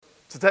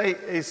Today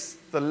is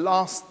the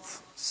last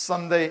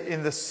Sunday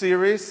in the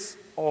series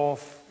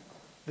of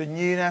the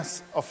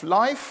newness of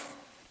life.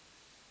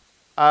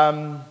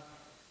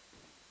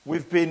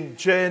 We've been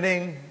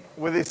journeying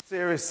with this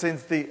series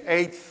since the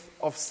 8th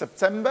of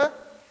September.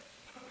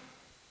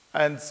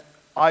 And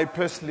I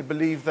personally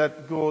believe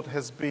that God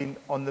has been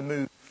on the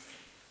move.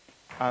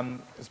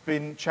 It's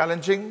been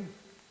challenging.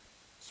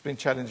 It's been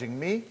challenging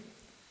me.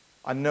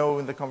 I know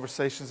in the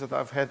conversations that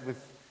I've had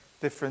with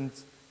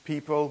different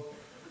people,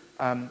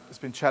 it's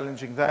been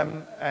challenging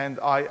them, and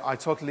I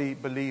totally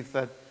believe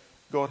that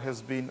God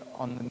has been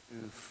on the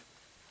move.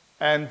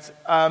 And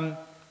I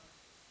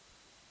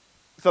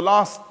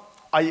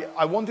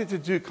wanted to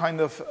do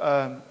kind of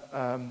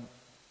a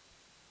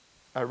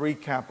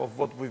recap of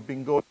what we've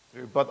been going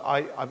through, but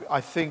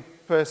I think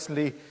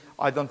personally,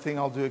 I don't think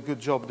I'll do a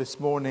good job this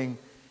morning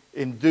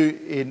in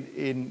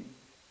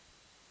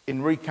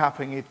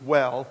recapping it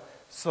well.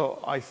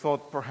 So I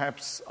thought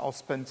perhaps I'll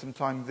spend some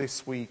time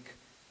this week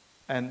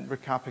and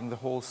recapping the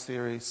whole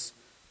series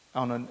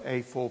on an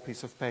A4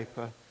 piece of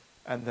paper,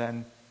 and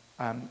then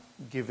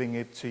giving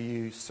it to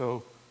you.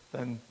 So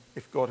then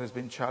if God has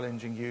been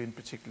challenging you in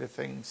particular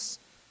things,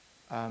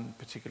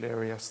 particular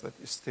areas, that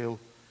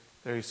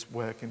there is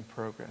work in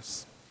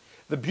progress.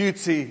 The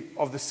beauty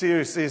of the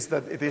series is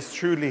that it is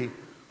truly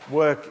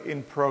work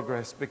in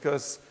progress,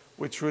 because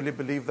we truly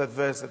believe that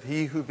verse, that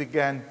he who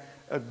began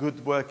a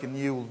good work in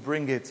you will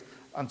bring it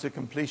unto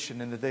completion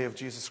in the day of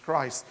Jesus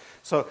Christ.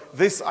 So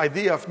this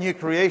idea of new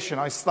creation,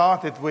 I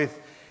started with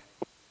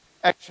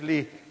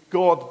actually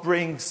God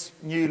brings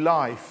new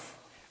life.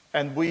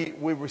 And we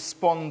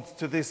respond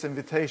to this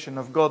invitation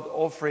of God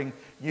offering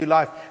new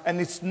life.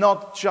 And it's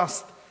not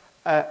just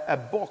a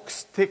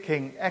box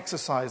ticking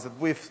exercise that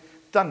we've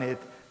done it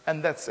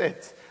and that's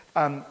it.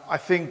 I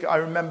think I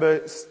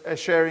remember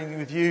sharing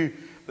with you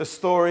the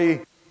story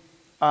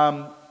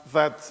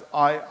that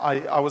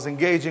I was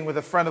engaging with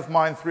a friend of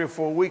mine 3 or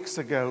 4 weeks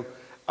ago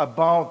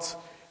about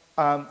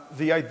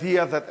the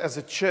idea that as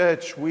a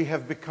church we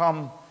have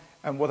become,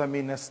 and what I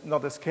mean is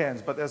not as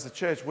Cairns, but as a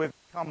church we've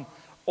become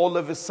all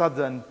of a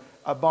sudden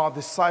about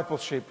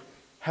discipleship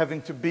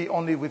having to be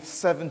only with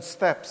 7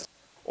 steps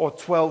or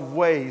 12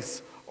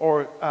 ways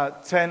or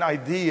 10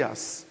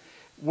 ideas,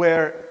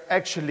 where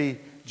actually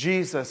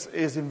Jesus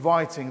is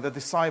inviting the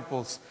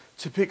disciples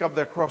to pick up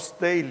their cross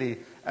daily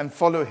and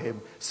follow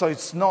him. So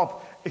it's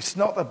not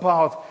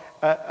about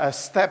a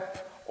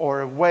step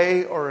or a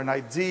way or an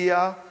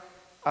idea,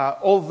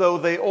 although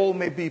they all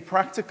may be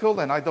practical,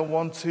 and I don't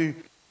want to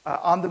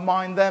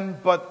undermine them,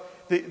 but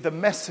the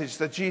message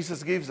that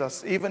Jesus gives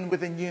us, even with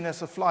the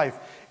newness of life,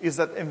 is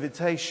that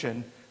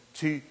invitation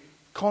to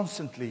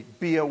constantly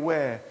be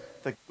aware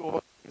that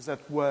God is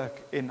at work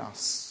in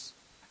us.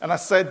 And I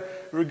said,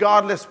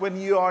 regardless when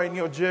you are in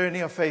your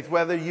journey of faith,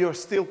 whether you're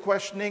still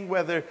questioning,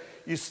 whether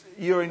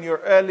you're in your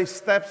early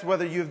steps,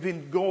 whether you've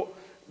been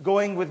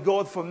going with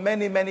God for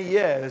many, many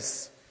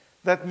years,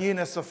 that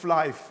newness of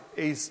life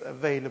is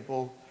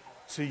available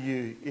to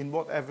you in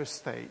whatever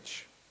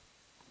stage.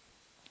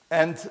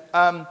 And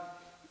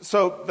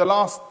so the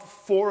last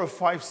 4 or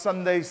 5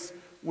 Sundays,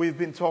 we've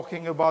been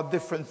talking about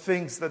different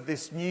things that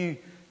this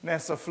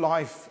newness of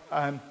life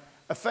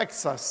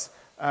affects us.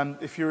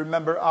 If you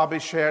remember, Abby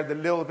shared a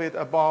little bit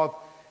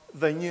about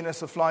the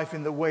newness of life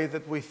in the way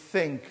that we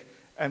think,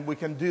 and we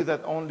can do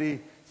that only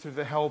through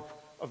the help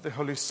of the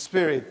Holy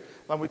Spirit.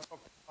 Then we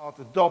talked about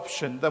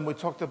adoption. Then we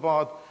talked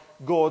about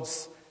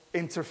God's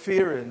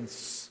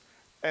interference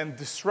and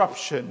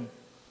disruption.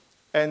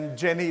 And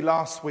Jenny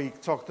last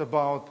week talked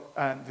about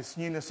this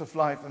newness of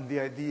life and the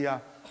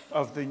idea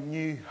of the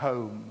new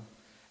home,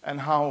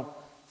 and how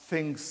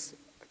things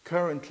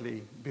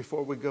currently,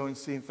 before we go and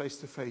see him face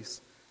to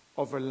face,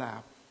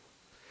 overlap.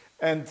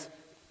 And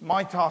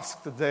my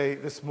task today,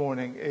 this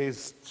morning,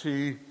 is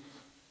to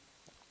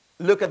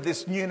look at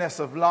this newness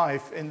of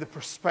life in the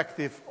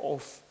perspective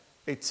of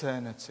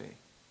eternity.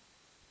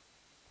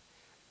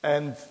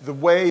 And the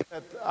way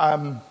that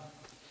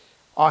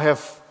I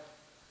have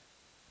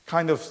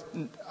kind of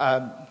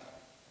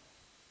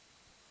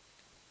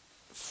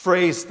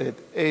phrased it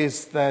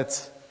is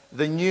that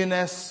the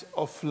newness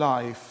of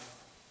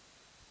life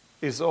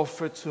is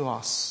offered to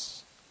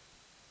us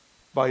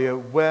by a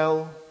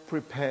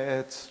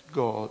well-prepared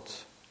God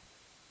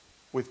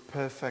with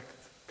perfect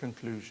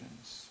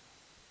conclusions.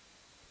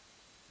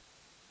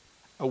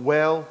 A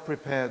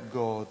well-prepared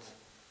God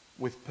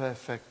with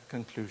perfect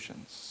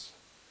conclusions.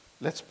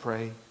 Let's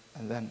pray,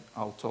 and then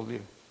I'll tell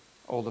you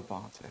all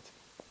about it.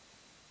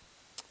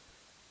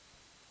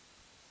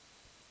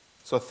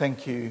 So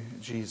thank you,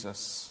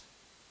 Jesus,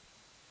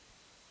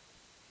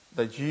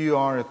 that you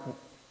are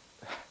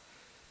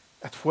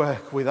at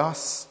work with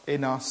us,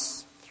 in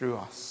us, through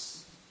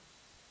us.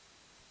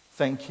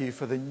 Thank you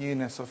for the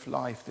newness of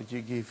life that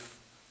you give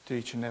to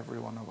each and every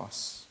one of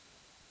us.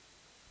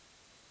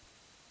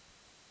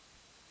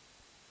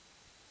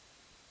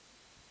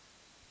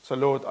 So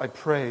Lord, I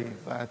pray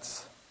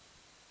that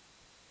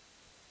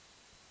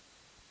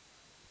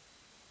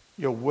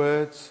your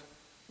words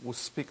will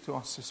speak to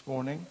us this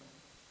morning.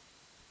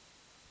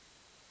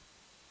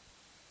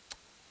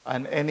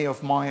 And any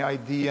of my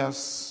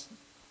ideas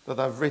that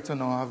I've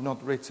written or have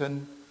not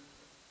written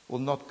will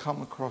not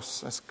come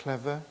across as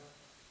clever.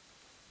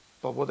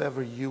 But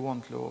whatever you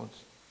want, Lord,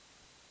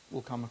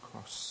 will come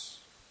across.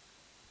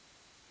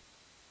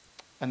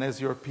 And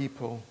as your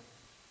people,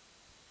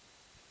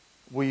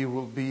 we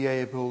will be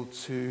able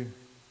to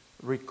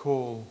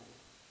recall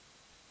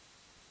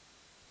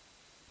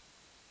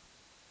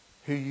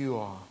who you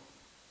are,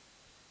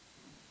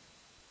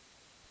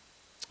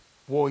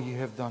 what you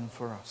have done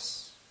for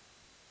us,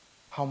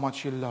 how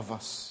much you love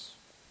us,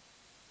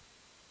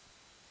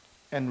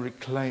 and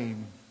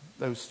reclaim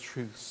those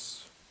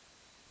truths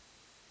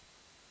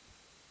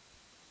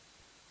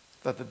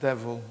that the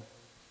devil,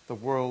 the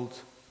world,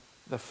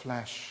 the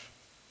flesh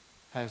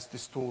has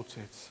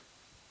distorted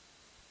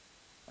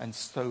and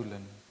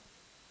stolen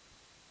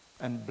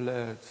and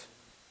blurred.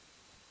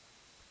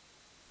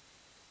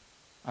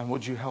 And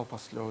would you help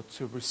us, Lord,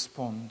 to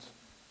respond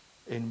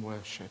in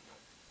worship,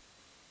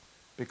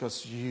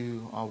 because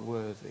you are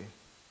worthy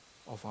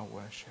of our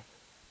worship.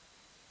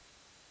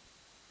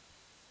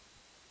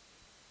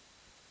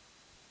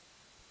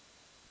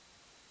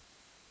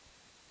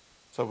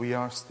 So we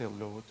are still,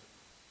 Lord.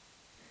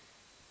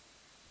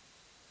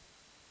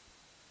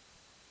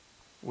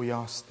 We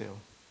are still.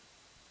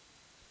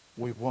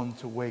 We want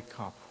to wake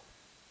up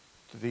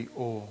to the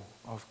awe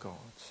of God.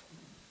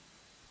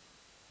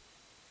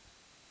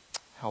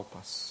 Help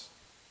us.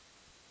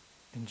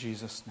 In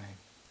Jesus' name.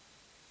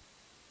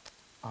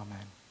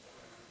 Amen.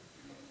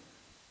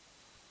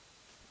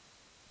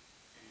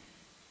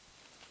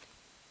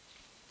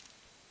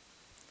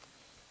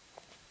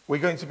 We're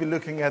going to be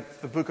looking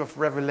at the book of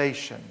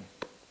Revelation.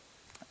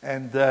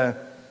 And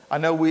I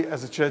know we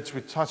as a church,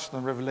 we touched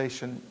on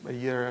Revelation a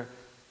year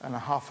and a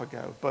half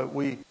ago. But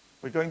we're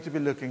going to be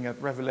looking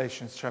at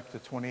Revelation chapter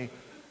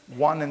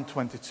 21 and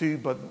 22.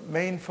 But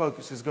main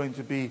focus is going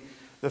to be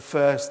the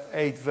first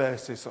 8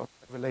 verses of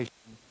Revelation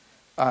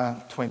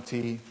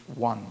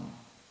 21.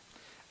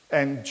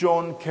 And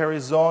John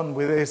carries on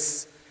with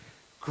this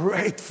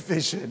great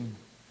vision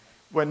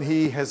when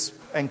he has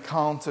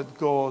encountered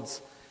God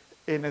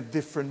in a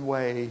different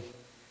way.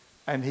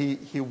 And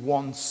he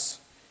wants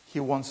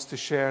to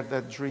share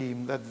that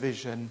dream, that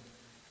vision,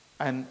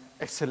 and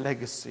it's a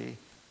legacy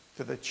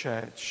to the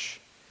church.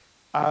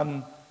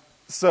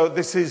 So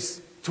this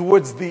is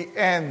towards the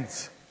end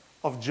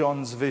of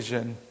John's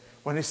vision,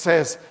 when he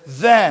says,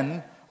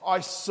 "Then I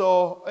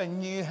saw a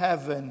new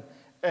heaven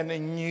and a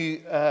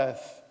new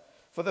earth.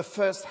 For the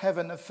first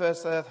heaven and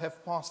first earth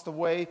have passed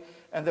away,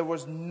 and there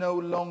was no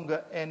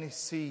longer any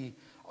sea.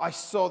 I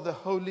saw the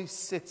holy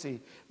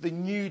city, the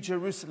new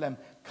Jerusalem,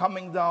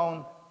 coming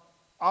down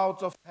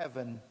out of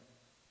heaven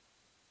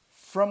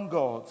from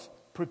God,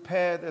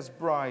 prepared as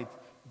bride,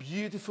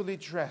 beautifully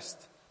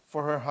dressed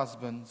for her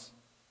husband.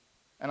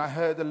 And I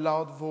heard a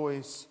loud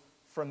voice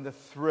from the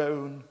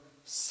throne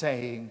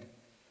saying,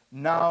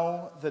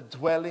 'Now the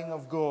dwelling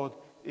of God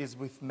is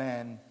with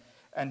men,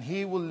 and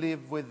he will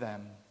live with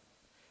them.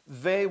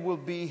 They will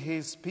be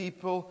his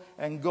people,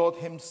 and God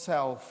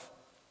himself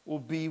will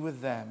be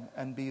with them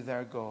and be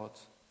their God.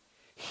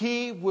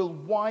 He will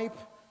wipe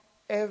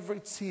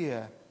every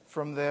tear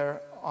from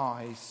their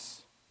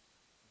eyes.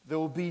 There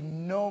will be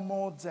no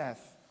more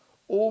death,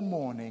 or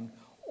mourning,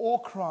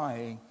 or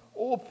crying,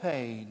 or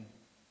pain,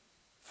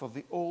 for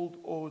the old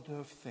order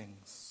of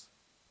things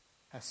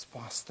has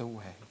passed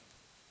away.'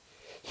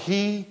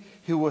 He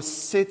who was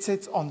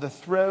seated on the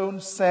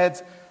throne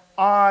said,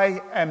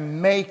 'I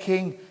am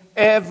making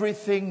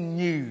everything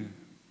new.'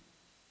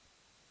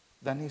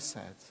 Then he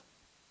said,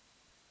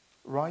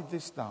 'Write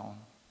this down,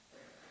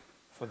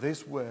 for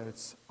these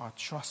words are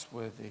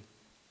trustworthy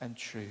and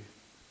true.'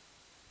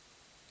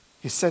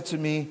 He said to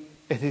me,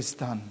 'It is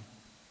done.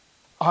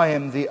 I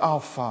am the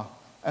Alpha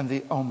and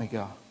the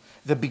Omega,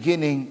 the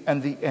beginning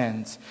and the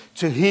end.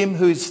 To him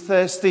who is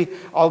thirsty,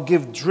 I'll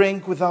give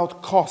drink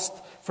without cost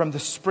from the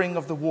spring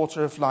of the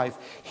water of life.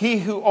 He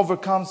who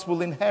overcomes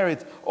will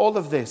inherit all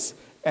of this,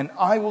 and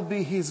I will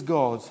be his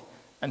God,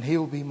 and he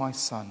will be my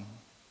son.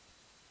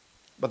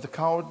 But the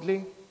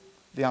cowardly,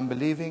 the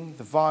unbelieving,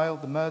 the vile,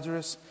 the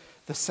murderers,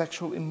 the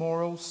sexual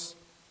immorals,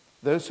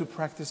 those who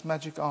practice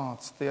magic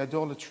arts, the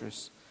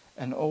idolatrous,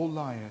 and all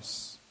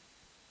liars,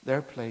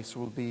 their place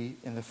will be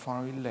in the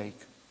fiery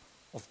lake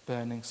of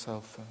burning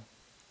sulfur.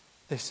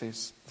 This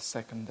is the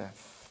second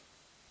death.'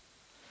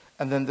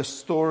 And then the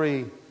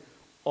story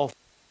of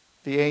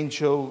the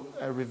angel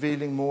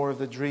revealing more of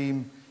the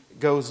dream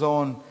goes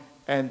on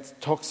and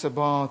talks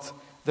about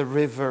the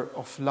river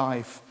of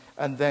life.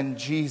 And then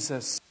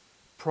Jesus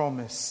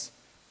promised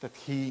that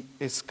he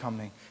is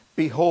coming.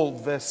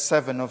 Behold, verse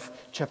 7 of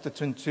chapter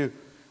 22.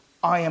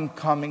 'I am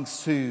coming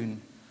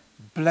soon.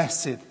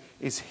 Blessed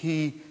is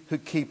he who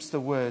keeps the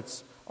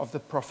words of the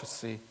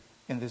prophecy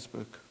in this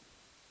book.'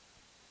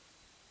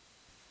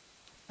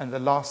 And the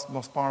last,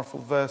 most powerful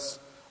verse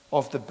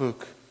of the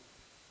book.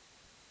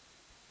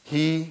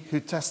 'He who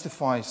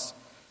testifies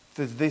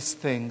to these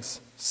things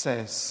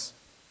says,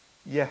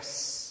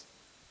 Yes,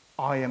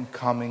 I am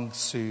coming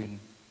soon.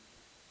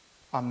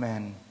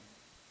 Amen.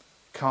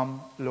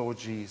 Come, Lord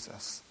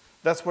Jesus.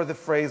 That's where the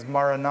phrase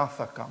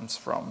Maranatha comes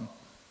from.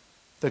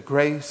 The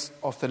grace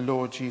of the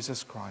Lord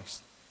Jesus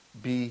Christ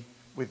be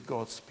with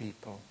God's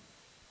people.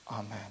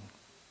 Amen.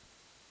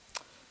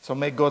 So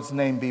may God's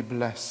name be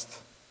blessed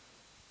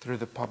through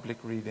the public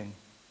reading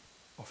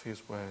of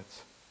His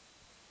words.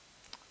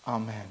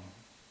 Amen.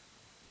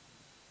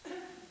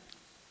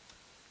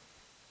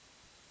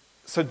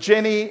 So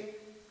Jenny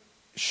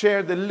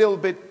shared a little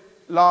bit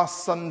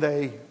last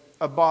Sunday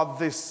about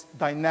this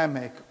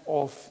dynamic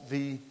of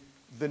the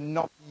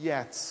not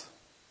yet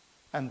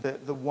and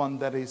the one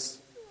that is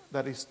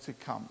to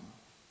come.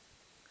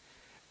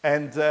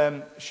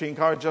 And she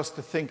encouraged us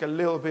to think a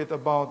little bit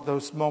about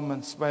those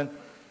moments when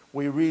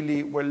we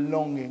really were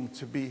longing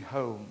to be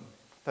home,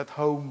 that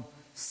home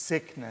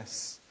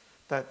sickness,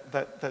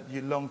 that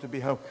you long to be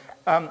home.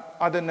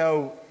 I don't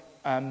know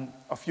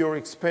of your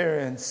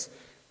experience,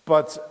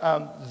 but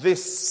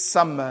this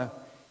summer,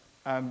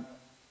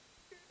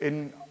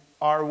 in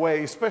our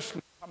way, especially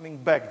coming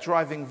back,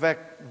 driving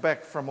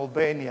back from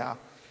Albania,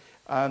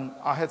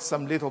 I had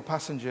some little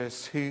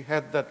passengers who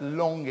had that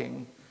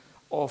longing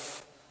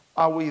of,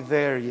 are we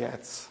there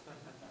yet?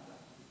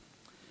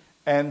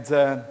 And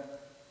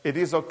it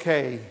is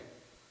okay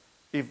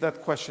if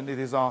that question it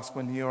is asked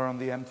when you are on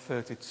the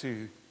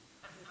M32.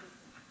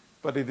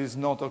 But it is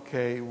not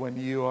okay when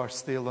you are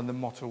still on the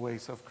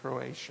motorways of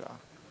Croatia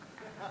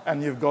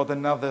and you've got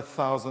another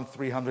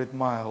 1,300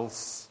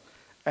 miles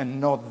and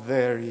not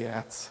there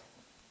yet.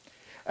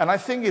 And I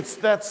think it's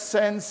that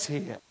sense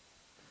here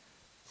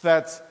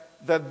that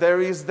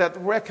there is that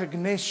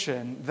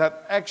recognition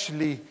that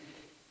actually,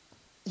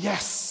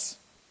 yes,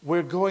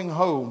 we're going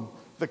home.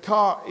 The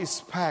car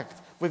is packed.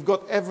 We've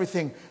got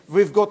everything.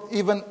 We've got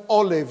even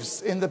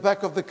olives in the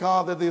back of the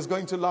car that is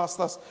going to last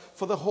us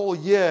for the whole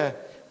year.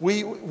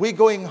 We're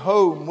going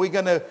home. We're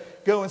going to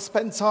go and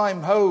spend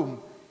time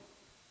home.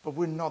 But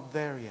we're not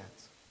there yet.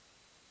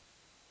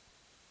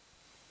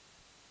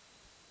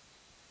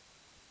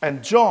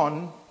 And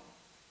John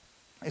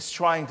is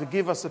trying to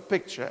give us a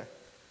picture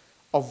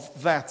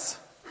of that.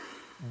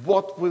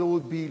 What will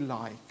it be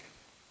like?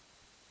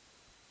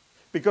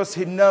 Because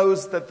he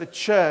knows that the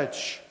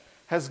church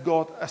has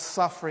got a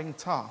suffering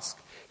task.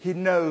 He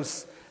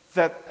knows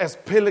that as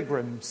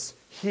pilgrims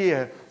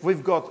here,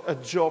 we've got a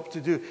job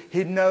to do.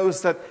 He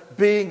knows that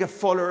being a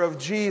follower of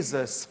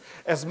Jesus,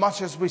 as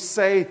much as we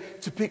say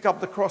to pick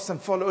up the cross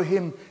and follow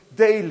Him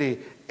daily,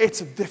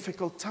 it's a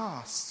difficult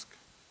task.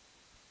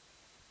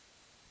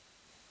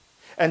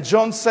 And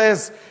John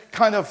says,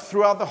 kind of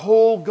throughout the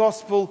whole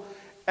gospel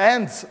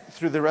and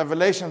through the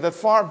Revelation, that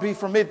far be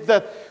from it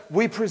that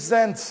we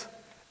present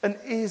an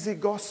easy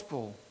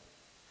gospel.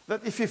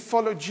 That if you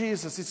follow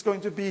Jesus, it's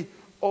going to be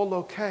all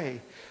okay.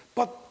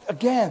 But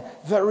again,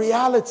 the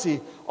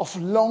reality of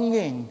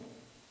longing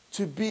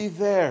to be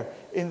there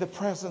in the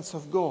presence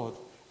of God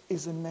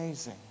is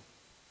amazing.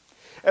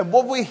 And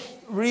what we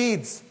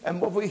read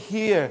and what we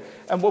hear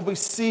and what we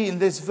see in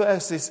these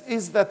verses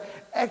is that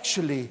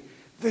actually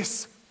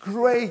this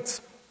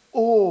great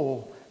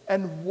awe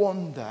and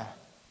wonder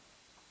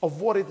of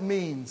what it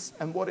means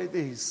and what it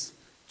is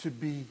to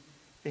be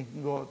in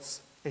God's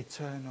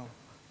eternal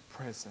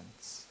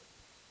presence.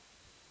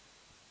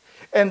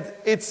 And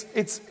it's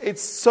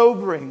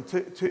sobering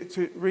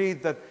to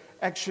read that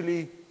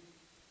actually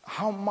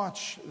how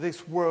much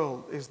this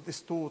world is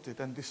distorted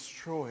and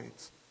destroyed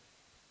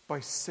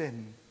by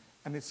sin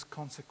and its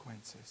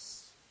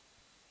consequences.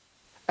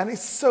 And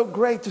it's so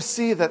great to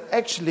see that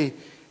actually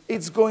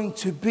it's going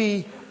to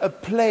be a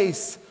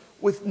place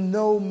with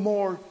no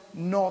more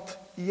not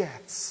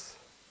yet.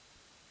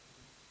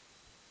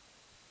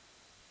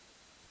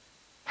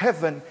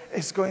 Heaven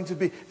is going to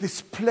be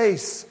this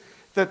place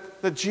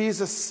that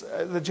Jesus,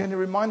 that Jenny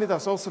reminded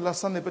us also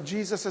last Sunday, but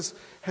Jesus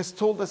has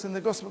told us in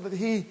the gospel that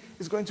He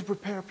is going to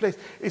prepare a place.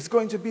 It's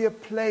going to be a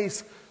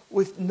place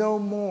with no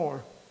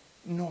more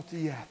not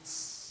yet.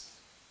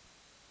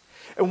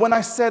 And when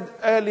I said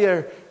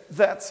earlier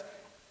that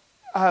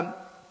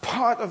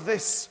part of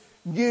this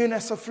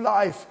newness of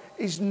life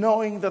is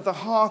knowing that the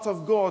heart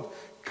of God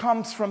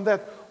comes from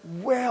that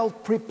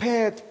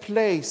well-prepared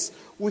place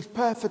with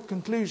perfect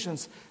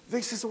conclusions,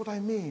 this is what I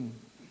mean.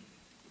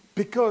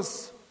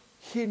 Because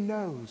He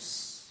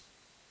knows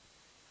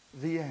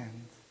the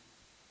end.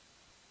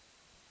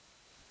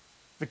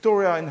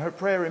 Victoria in her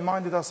prayer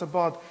reminded us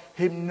about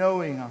Him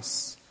knowing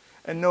us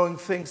and knowing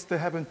things to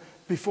happen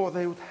before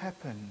they would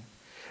happen.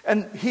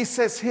 And He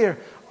says here,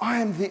 I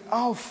am the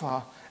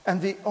Alpha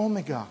and the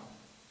Omega.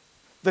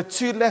 The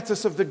two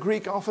letters of the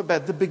Greek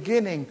alphabet, the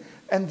beginning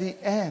and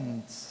the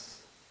end.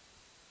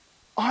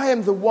 I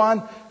am the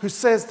one who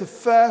says the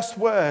first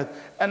word,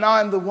 and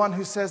I am the one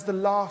who says the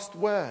last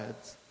word.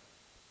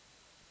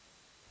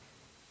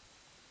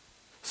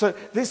 So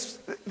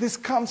this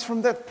comes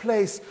from that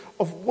place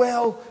of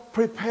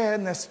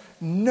well-preparedness,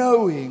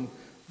 knowing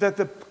that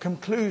the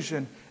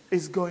conclusion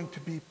is going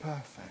to be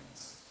perfect.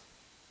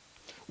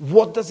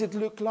 What does it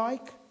look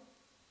like?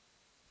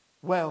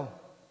 Well,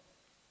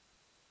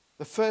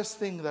 the first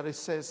thing that it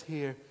says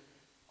here,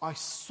 I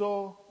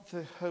saw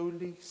the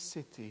holy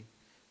city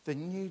the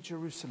new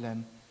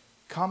Jerusalem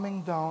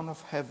coming down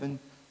of heaven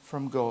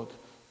from God,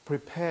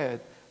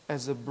 prepared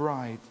as a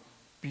bride,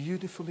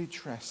 beautifully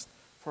dressed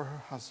for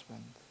her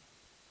husband.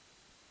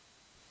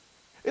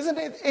 Isn't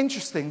it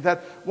interesting that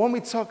when we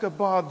talk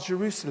about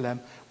Jerusalem,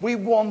 we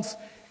want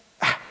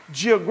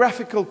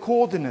geographical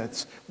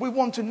coordinates. We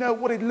want to know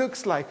what it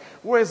looks like.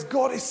 Whereas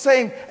God is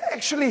saying,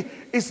 actually,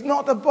 it's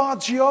not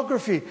about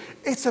geography.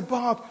 It's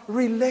about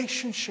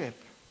relationship.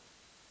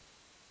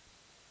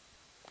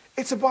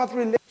 It's about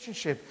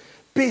relationship.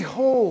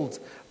 Behold,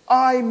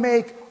 I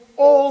make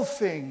all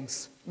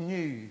things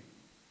new.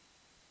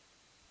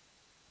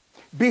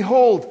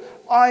 Behold,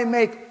 I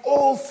make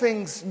all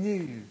things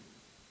new.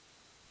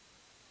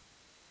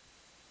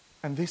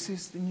 And this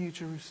is the new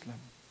Jerusalem.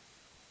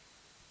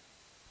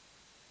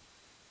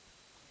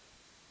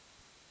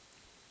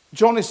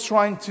 John is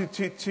trying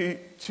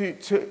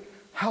to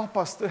help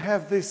us to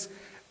have this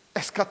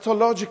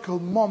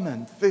eschatological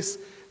moment, this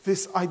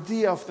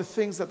idea of the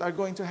things that are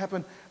going to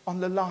happen on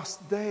the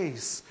last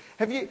days.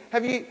 Have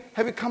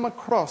you come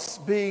across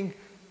being,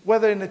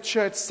 whether in a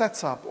church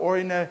setup or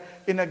in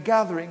a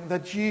gathering,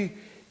 that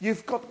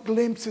you've got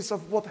glimpses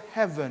of what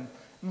heaven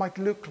might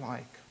look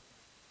like?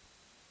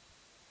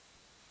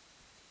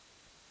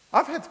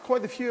 I've had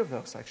quite a few of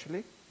those,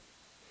 actually.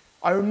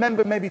 I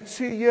remember maybe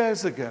 2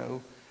 years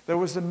ago, there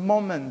was a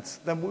moment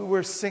that we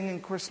were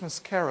singing Christmas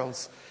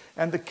carols,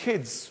 and the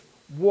kids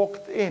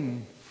walked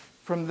in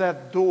from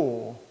that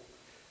door,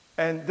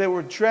 and they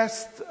were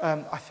dressed,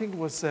 I think it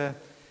was an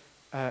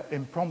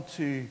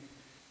impromptu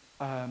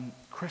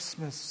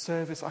Christmas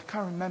service, I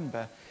can't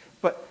remember,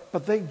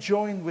 but they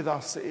joined with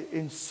us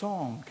in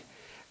song.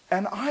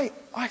 And I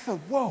thought,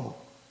 whoa,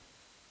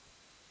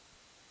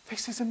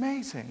 this is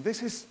amazing.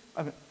 This is,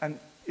 and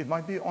it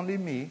might be only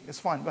me, it's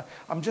fine, but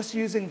I'm just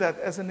using that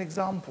as an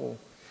example.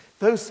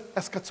 Those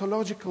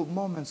eschatological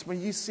moments where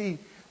you see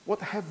what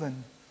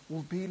heaven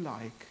will be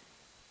like.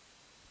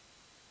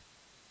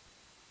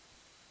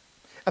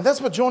 And that's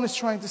what John is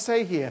trying to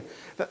say here,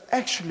 that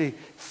actually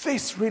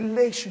this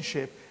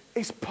relationship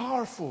is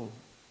powerful.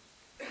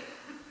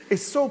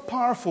 It's so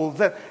powerful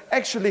that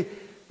actually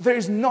there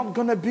is not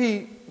going to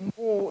be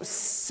more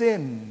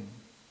sin,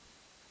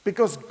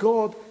 because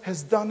God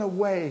has done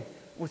away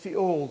with the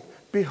old.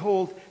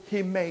 Behold,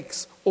 he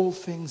makes all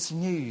things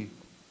new.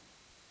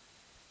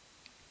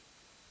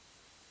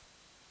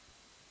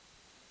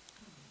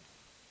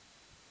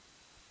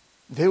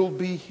 They will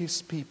be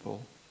his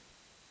people,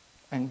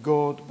 and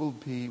God will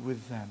be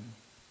with them,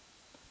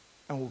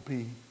 and will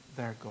be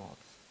their God.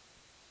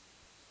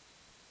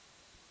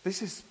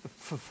 This is the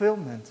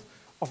fulfillment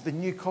of the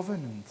new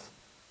covenant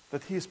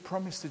that he has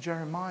promised to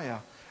Jeremiah.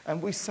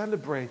 And we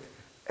celebrate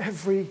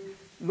every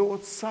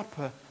Lord's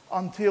Supper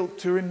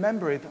to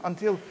remember it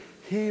until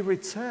he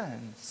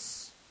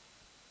returns.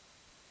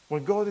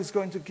 When God is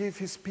going to give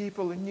his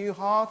people a new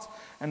heart,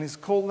 and he's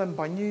called them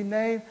by new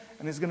name,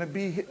 and he's going to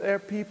be their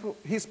people,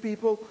 his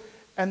people,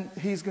 and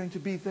he's going to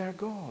be their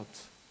God.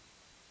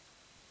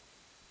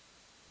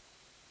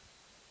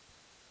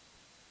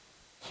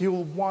 He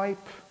will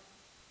wipe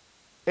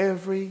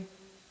every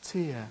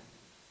tear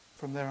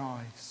from their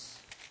eyes.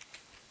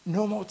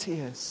 No more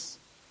tears.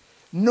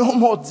 No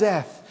more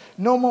death.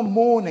 No more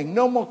mourning.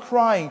 No more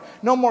crying.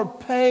 No more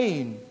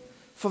pain.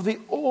 For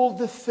all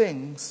the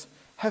things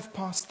have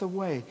passed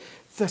away.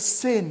 The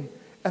sin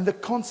and the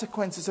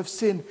consequences of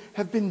sin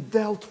have been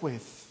dealt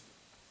with.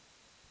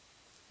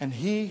 And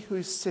he who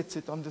is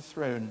seated on the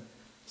throne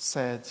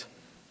said,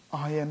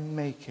 I am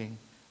making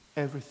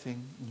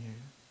everything new.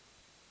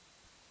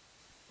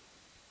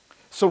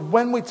 So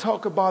when we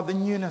talk about the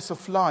newness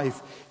of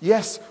life,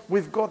 yes,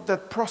 we've got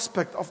that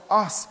prospect of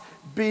us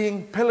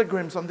being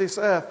pilgrims on this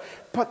earth,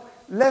 but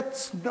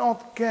let's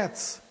not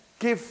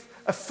give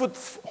a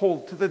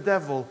foothold to the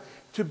devil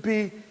to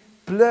be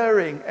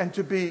blurring and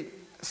to be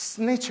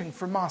snitching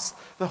from us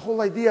the whole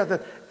idea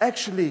that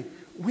actually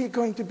we're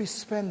going to be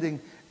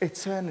spending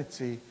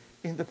eternity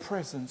in the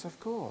presence of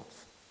God.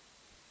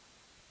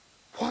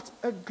 What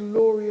a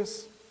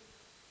glorious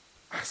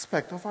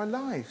aspect of our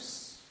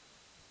lives.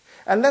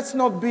 And let's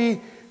not be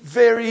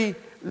very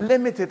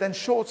limited and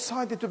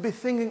short-sighted to be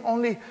thinking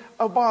only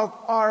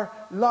about our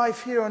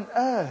life here on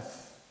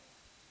earth.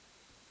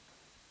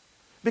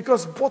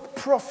 Because what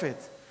profit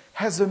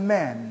has a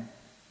man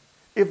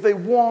if they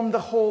won the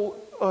whole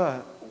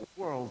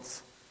world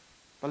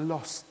but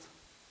lost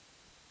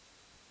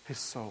his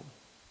soul?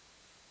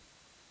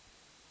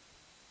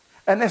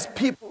 And as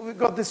people, we've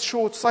got this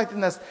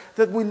short-sightedness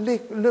that we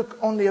look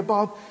only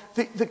about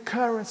the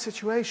current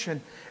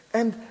situation.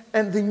 And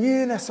the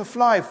newness of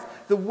life,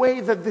 the way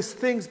that these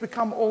things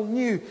become all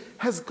new,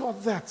 has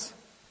got that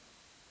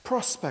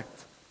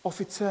prospect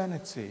of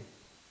eternity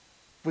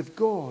with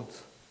God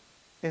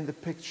in the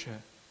picture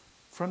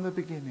from the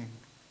beginning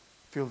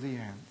till the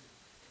end.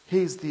 He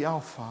is the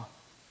Alpha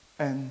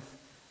and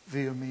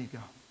the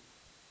Omega.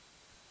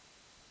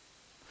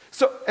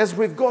 So as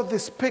we've got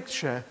this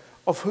picture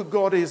of who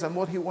God is and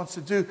what he wants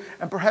to do,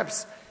 and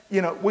perhaps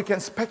we can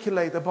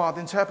speculate about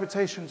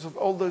interpretations of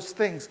all those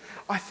things,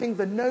 I think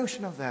the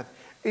notion of that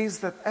is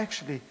that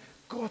actually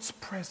God's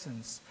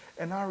presence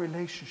and our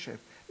relationship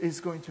is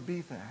going to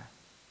be there.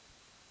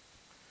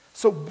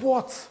 So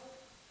what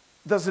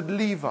does it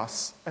leave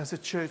us as a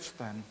church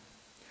then?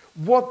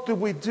 What do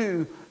we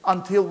do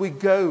until we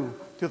go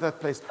to that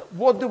place?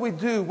 What do we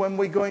do when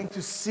we're going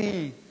to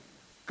see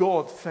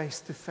God face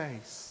to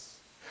face?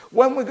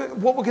 What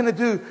we're going to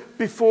do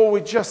before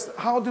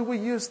how do we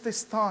use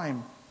this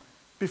time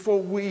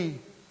before we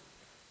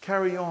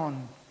carry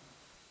on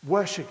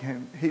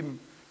worshiping Him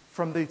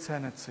from the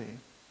eternity?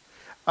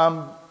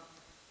 The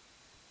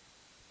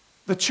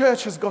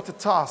church has got a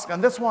task,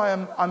 and that's why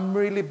I'm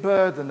really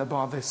burdened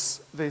about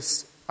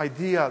this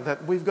idea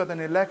that we've got an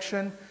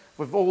election.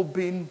 We've all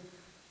been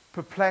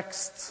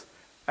perplexed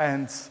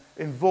and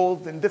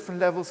involved in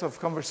different levels of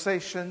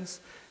conversations.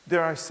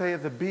 Dare I say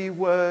the B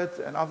word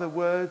and other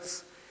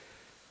words.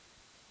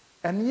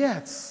 And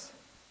yet,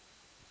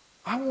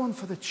 I want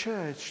for the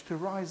church to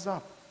rise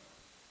up,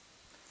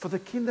 for the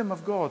kingdom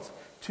of God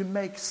to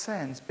make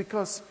sense,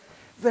 because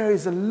there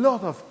is a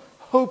lot of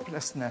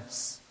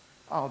hopelessness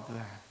out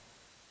there.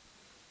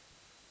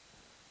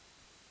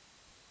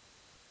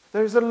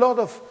 There is a lot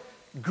of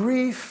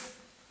grief,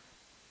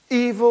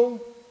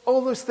 evil,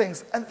 all those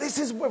things. And this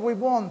is where we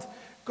want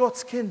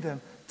God's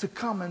kingdom to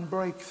come and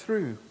break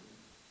through.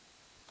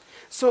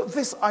 So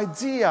this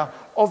idea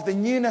of the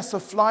newness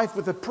of life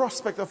with the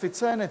prospect of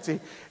eternity,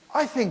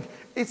 I think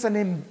it's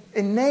an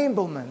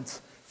enablement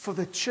for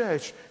the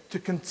church to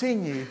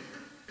continue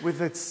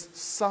with its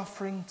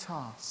suffering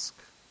task.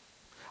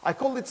 I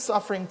call it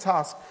suffering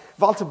task.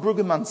 Walter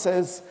Brueggemann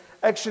says,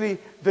 actually,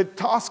 the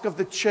task of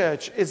the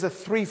church is a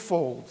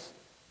threefold.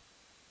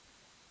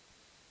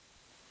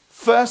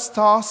 First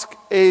task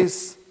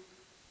is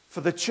for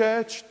the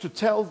church to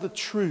tell the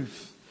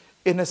truth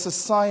in a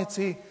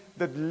society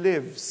that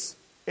lives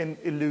in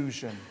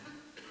illusion.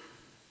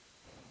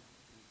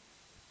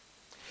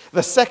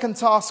 The second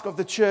task of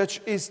the church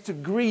is to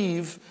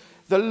grieve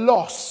the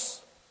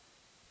loss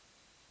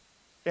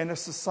in a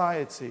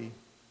society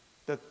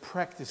that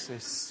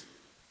practices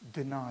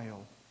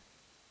denial.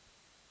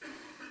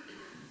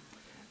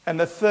 And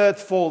the third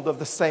fold of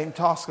the same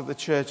task of the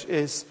church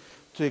is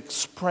to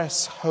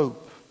express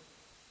hope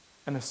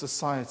in a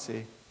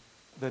society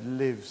that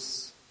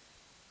lives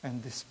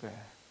in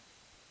despair.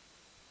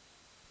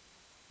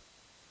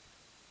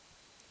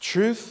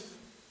 Truth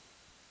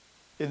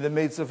in the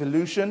midst of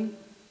illusion,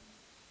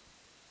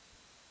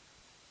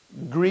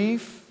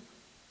 grief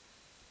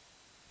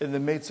in the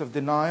midst of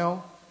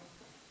denial,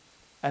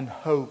 and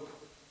hope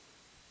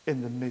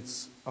in the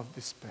midst of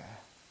despair.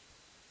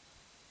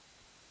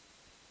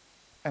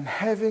 And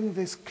having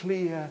this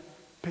clear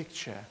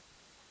picture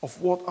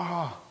of what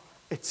our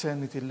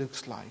eternity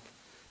looks like,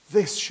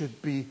 this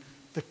should be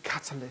the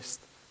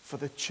catalyst for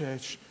the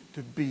church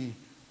to be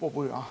what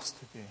we're asked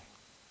to be.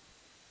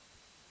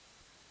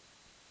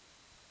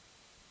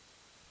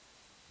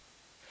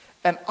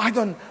 And I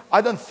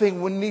don't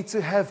think we need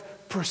to have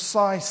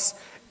precise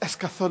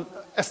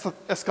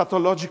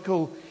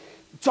eschatological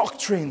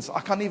doctrines.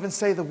 I can't even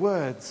say the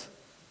words.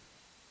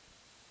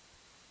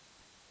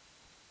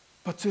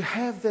 But to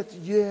have that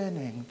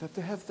yearning,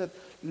 to have that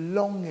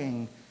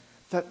longing,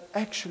 that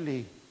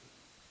actually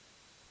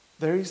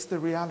there is the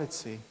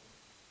reality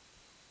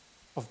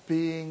of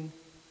being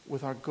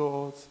with our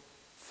God,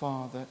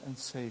 Father and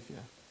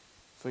Savior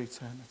for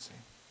eternity.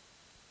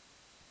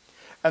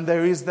 And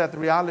there is that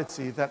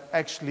reality that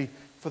actually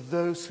for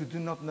those who do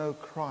not know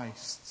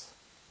Christ,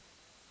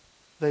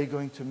 they're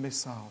going to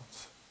miss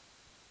out.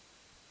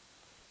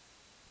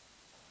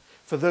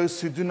 For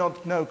those who do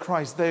not know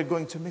Christ, they're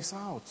going to miss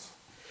out.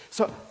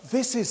 So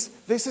this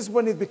is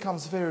when it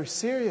becomes very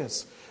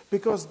serious,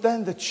 because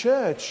then the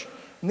church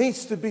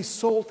needs to be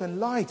salt and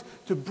light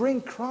to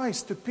bring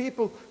Christ to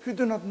people who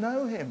do not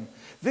know Him.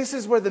 This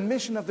is where the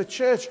mission of the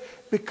church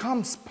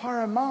becomes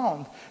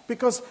paramount,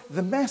 because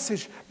the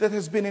message that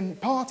has been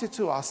imparted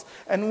to us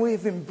and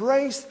we've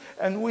embraced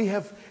and we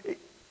have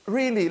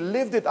really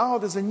lived it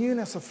out as a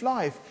newness of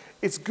life,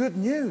 it's good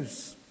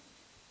news.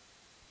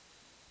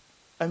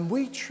 And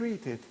we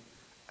treat it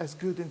as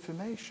good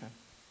information.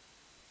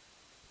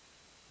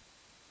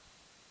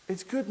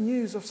 It's good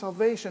news of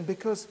salvation,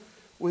 because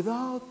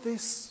without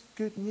this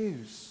good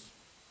news,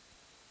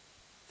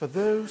 for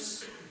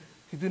those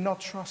who do not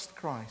trust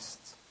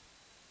Christ,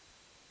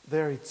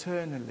 they're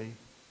eternally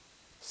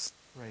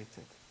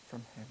separated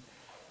from Him.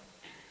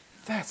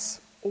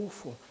 That's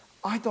awful.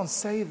 I don't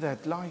say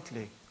that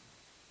lightly.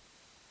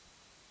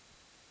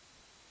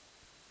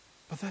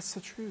 But that's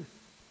the truth.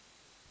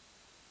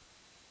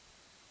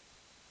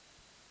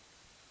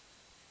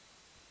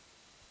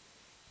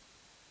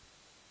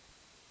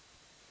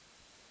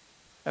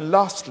 And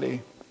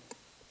lastly,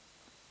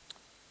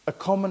 a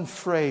common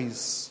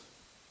phrase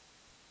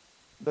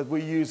that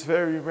we use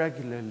very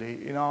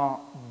regularly in our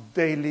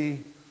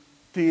daily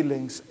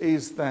dealings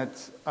is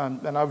that,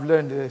 and I've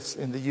learned this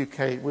in the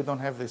UK, we don't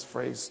have this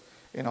phrase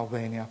in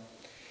Albania.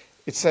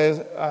 It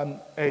says,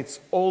 it's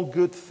all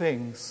good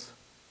things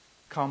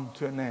come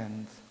to an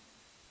end.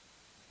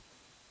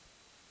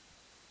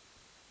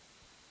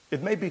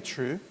 It may be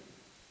true,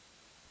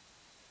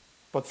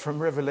 but from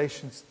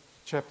Revelation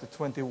chapter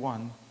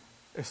 21,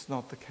 it's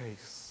not the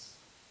case.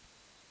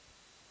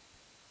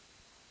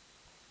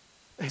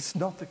 It's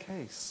not the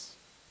case.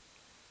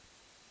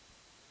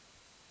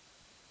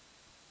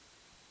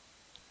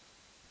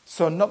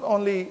 So not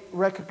only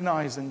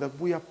recognizing that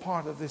we are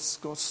part of this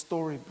God's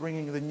story,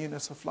 bringing the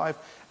newness of life,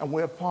 and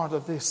we are part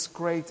of this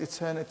great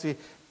eternity,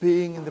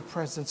 being in the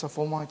presence of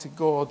Almighty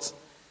God,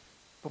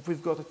 but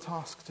we've got a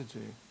task to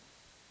do.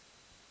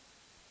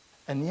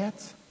 And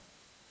yet,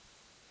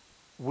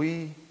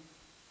 we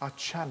are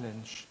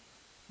challenged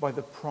by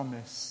the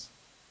promise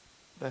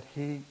that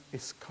He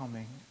is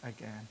coming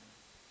again.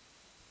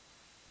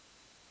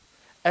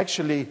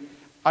 Actually,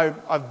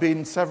 I've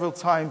been several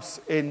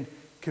times in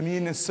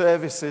communion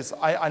services.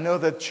 I know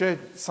that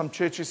some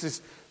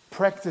churches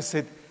practice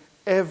it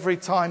every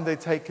time they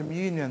take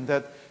communion,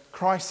 that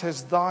Christ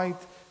has died,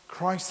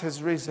 Christ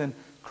has risen,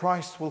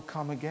 Christ will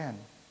come again.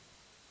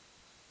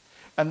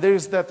 And there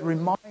is that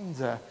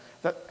reminder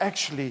that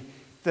actually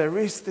there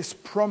is this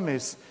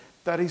promise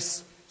that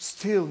is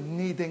still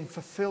needing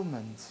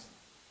fulfillment.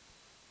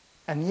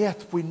 And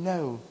yet we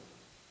know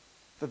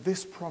that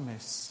this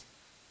promise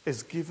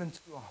is given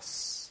to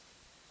us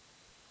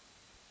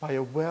by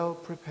a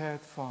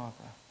well-prepared Father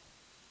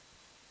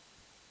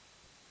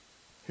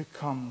who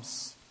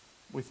comes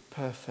with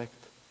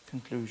perfect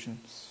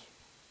conclusions.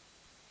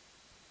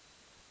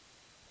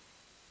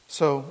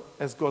 So,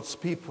 as God's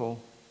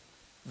people,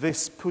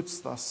 this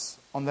puts us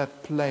on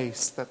that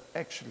place that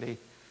actually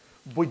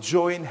we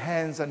join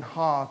hands and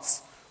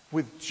hearts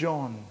with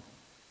John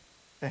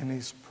in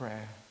his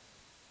prayer.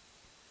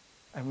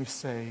 And we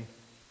say,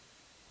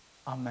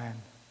 Amen.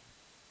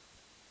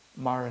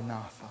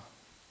 Maranatha.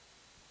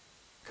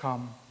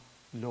 Come,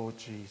 Lord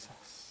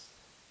Jesus.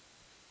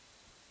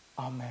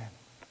 Amen.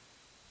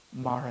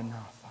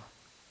 Maranatha.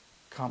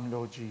 Come,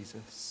 Lord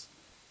Jesus.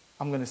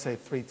 I'm going to say it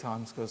 3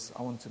 times because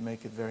I want to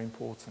make it very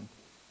important,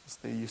 as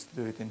they used to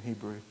do it in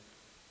Hebrew.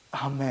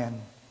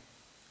 Amen.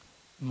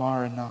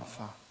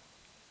 Maranatha.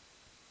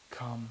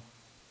 Come,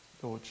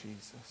 Lord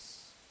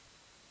Jesus.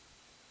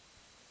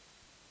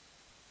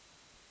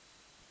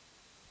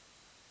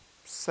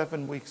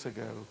 7 weeks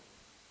ago,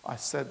 I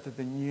said that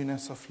the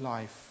newness of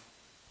life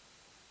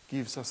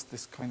gives us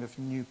this kind of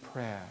new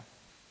prayer.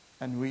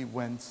 And we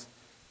went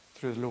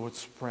through the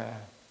Lord's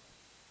Prayer.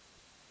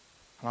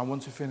 And I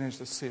want to finish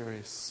the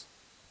series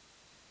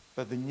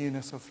that the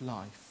newness of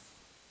life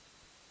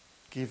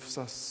gives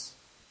us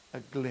a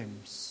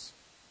glimpse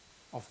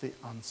of the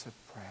answered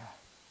prayer.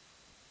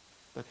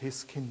 That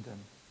His kingdom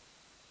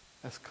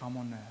has come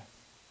on earth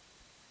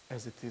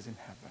as it is in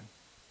heaven.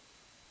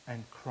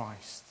 And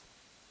Christ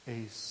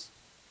is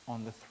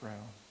on the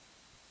throne.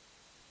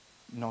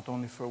 Not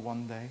only for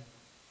one day,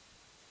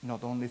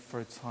 not only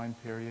for a time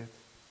period,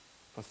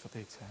 but for the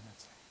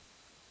eternity.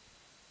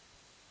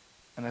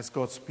 And as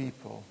God's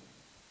people,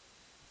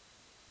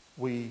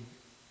 we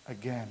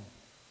again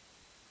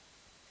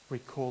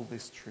recall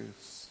these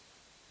truths,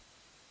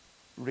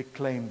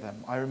 reclaim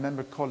them. I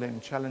remember Colin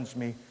challenged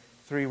me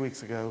 3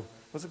 weeks ago.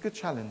 It was a good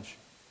challenge.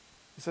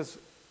 He says,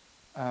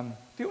 do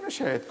you want to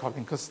share it,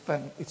 Colin? Because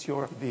then it's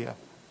your idea.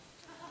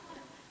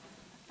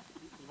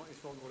 You might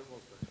explain what it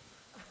was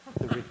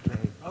then. The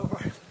reclaim. Oh,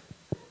 right.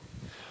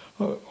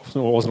 It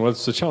wasn't whether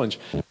it's a challenge.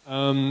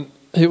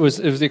 It was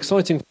the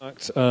exciting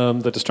fact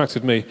that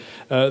distracted me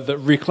that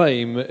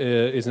reclaim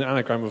is an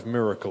anagram of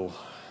miracle.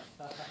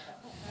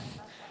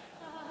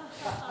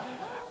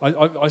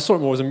 I saw it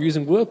more as an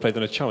amusing wordplay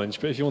than a challenge,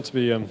 but if you want to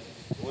be... It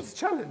was a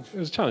challenge. It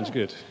was a challenge,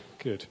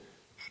 good.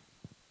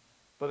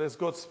 But as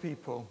God's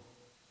people,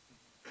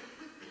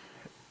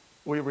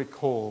 we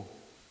recall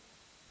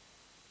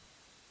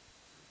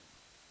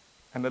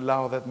and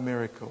allow that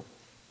miracle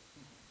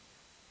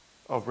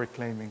of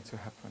reclaiming to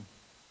happen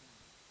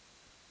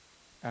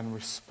and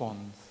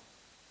respond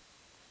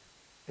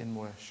in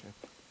worship.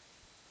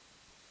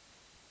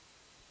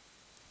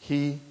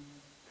 He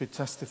who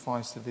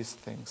testifies to these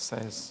things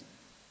says,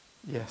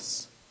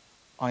 yes,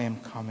 I am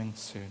coming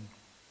soon.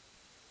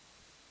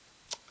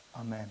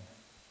 Amen.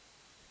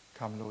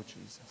 Come, Lord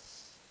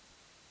Jesus.